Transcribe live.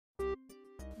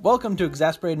Welcome to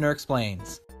Exasperated Nerd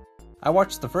Explains. I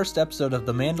watched the first episode of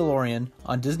The Mandalorian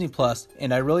on Disney Plus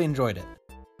and I really enjoyed it.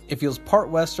 It feels part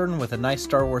Western with a nice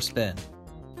Star Wars spin.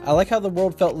 I like how the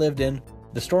world felt lived in,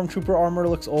 the Stormtrooper armor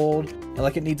looks old and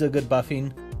like it needs a good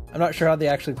buffing. I'm not sure how they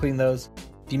actually clean those.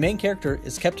 The main character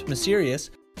is kept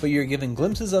mysterious, but you're given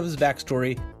glimpses of his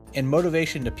backstory and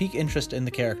motivation to pique interest in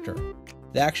the character.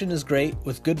 The action is great,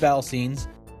 with good battle scenes.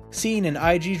 Seeing an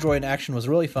IG droid in action was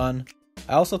really fun.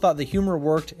 I also thought the humor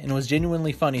worked and was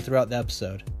genuinely funny throughout the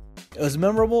episode. It was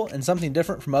memorable and something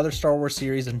different from other Star Wars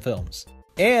series and films.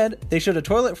 And they showed a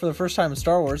toilet for the first time in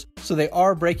Star Wars, so they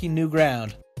are breaking new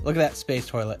ground. Look at that space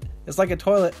toilet. It's like a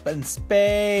toilet, but in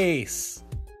space!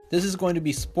 This is going to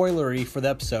be spoilery for the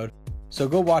episode, so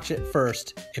go watch it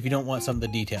first if you don't want some of the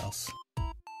details.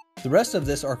 The rest of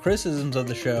this are criticisms of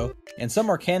the show, and some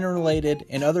are canon related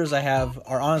and others I have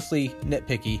are honestly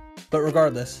nitpicky, but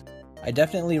regardless, I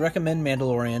definitely recommend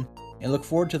Mandalorian and look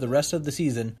forward to the rest of the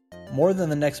season more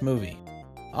than the next movie.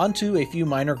 On to a few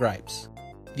minor gripes.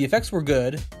 The effects were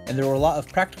good, and there were a lot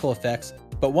of practical effects,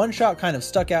 but one shot kind of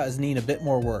stuck out as needing a bit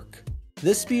more work.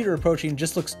 This speeder approaching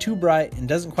just looks too bright and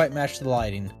doesn't quite match the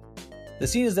lighting. The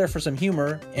scene is there for some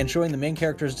humor and showing the main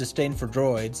character's disdain for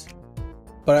droids,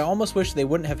 but I almost wish they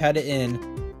wouldn't have had it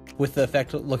in with the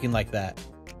effect looking like that.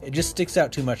 It just sticks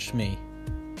out too much to me.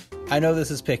 I know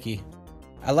this is picky.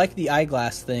 I like the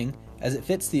eyeglass thing, as it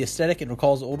fits the aesthetic and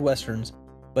recalls old westerns,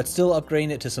 but still upgrading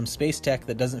it to some space tech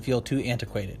that doesn't feel too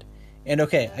antiquated. And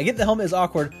okay, I get the helmet is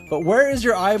awkward, but where is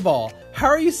your eyeball? How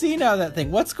are you seeing out of that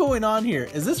thing? What's going on here?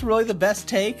 Is this really the best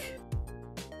take?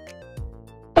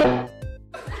 I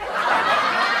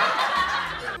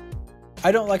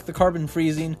don't like the carbon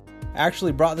freezing. I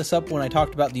actually brought this up when I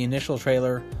talked about the initial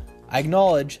trailer. I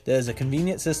acknowledge that it is a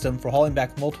convenient system for hauling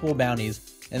back multiple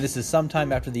bounties, and this is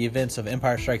sometime after the events of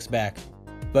Empire Strikes Back.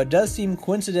 But it does seem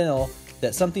coincidental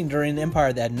that something during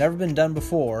Empire that had never been done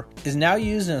before is now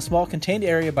used in a small contained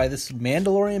area by this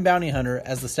Mandalorian bounty hunter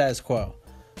as the status quo.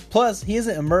 Plus, he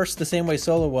isn't immersed the same way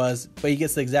Solo was, but he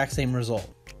gets the exact same result.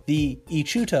 The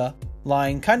Ichuta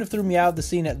line kind of threw me out of the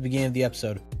scene at the beginning of the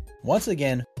episode. Once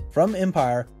again, from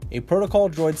Empire, a protocol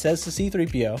droid says to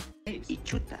C-3PO, "Hey,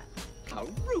 Ichuta, how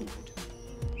rude."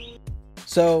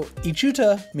 So,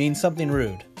 Ichuta means something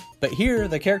rude, but here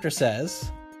the character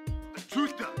says,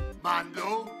 Ichuta,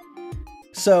 Mando.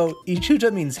 So,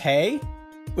 Ichuta means hey,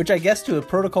 which I guess to a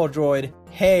protocol droid,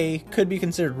 hey could be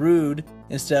considered rude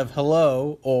instead of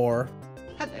hello or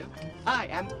Hello, I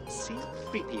am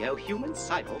C-3PO Human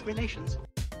Cyborg Relations.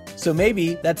 So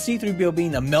maybe that's C-3PO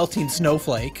being a melting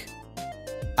snowflake.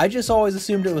 I just always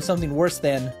assumed it was something worse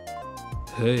than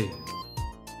hey.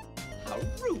 How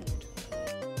rude.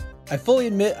 I fully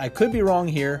admit I could be wrong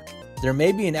here. There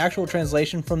may be an actual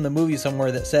translation from the movie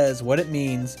somewhere that says what it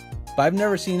means, but I've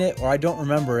never seen it or I don't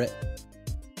remember it.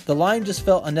 The line just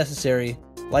felt unnecessary,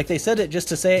 like they said it just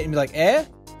to say it and be like,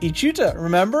 Ichuta,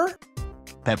 remember?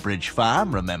 Pepperidge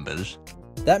Farm remembers.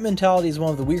 That mentality is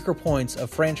one of the weaker points of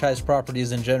franchise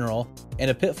properties in general,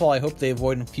 and a pitfall I hope they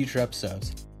avoid in future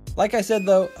episodes. Like I said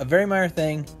though, a very minor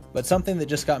thing, but something that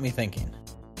just got me thinking.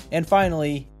 And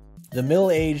finally, the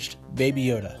middle-aged Baby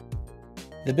Yoda.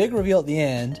 The big reveal at the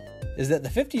end is that the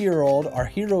 50-year-old our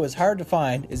hero is hired to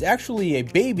find is actually a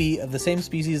baby of the same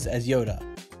species as Yoda.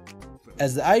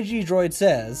 As the IG droid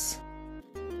says,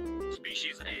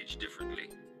 "Species age differently."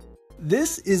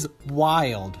 This is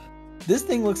wild. This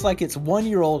thing looks like it's 1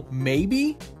 year old,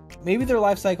 maybe? Maybe their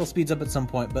life cycle speeds up at some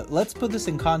point, but let's put this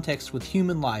in context with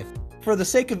human life. For the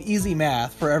sake of easy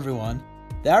math for everyone,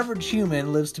 the average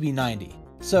human lives to be 90.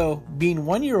 So, being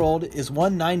 1 year old is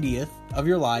 1/90th of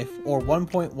your life, or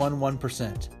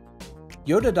 1.11%.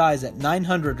 Yoda dies at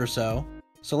 900 or so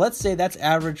let's say that's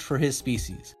average for his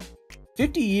species.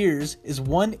 50 years is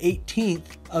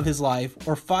 1/18th of his life,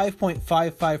 or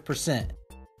 5.55%.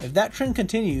 If that trend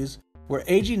continues, where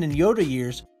aging in Yoda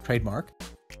years, trademark,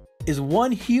 is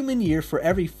 1 human year for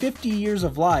every 50 years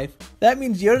of life, that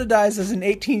means Yoda dies as an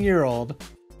 18-year-old.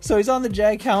 So he's on the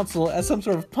JAG Council as some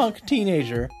sort of punk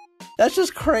teenager. That's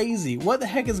just crazy. What the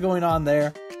heck is going on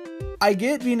there? I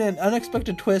get being an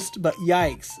unexpected twist, but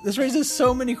yikes. This raises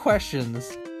so many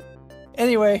questions.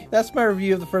 Anyway, that's my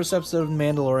review of the first episode of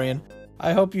Mandalorian.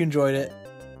 I hope you enjoyed it.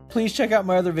 Please check out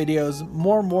my other videos.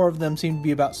 More and more of them seem to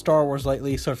be about Star Wars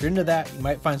lately, so if you're into that, you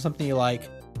might find something you like.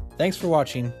 Thanks for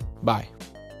watching. Bye.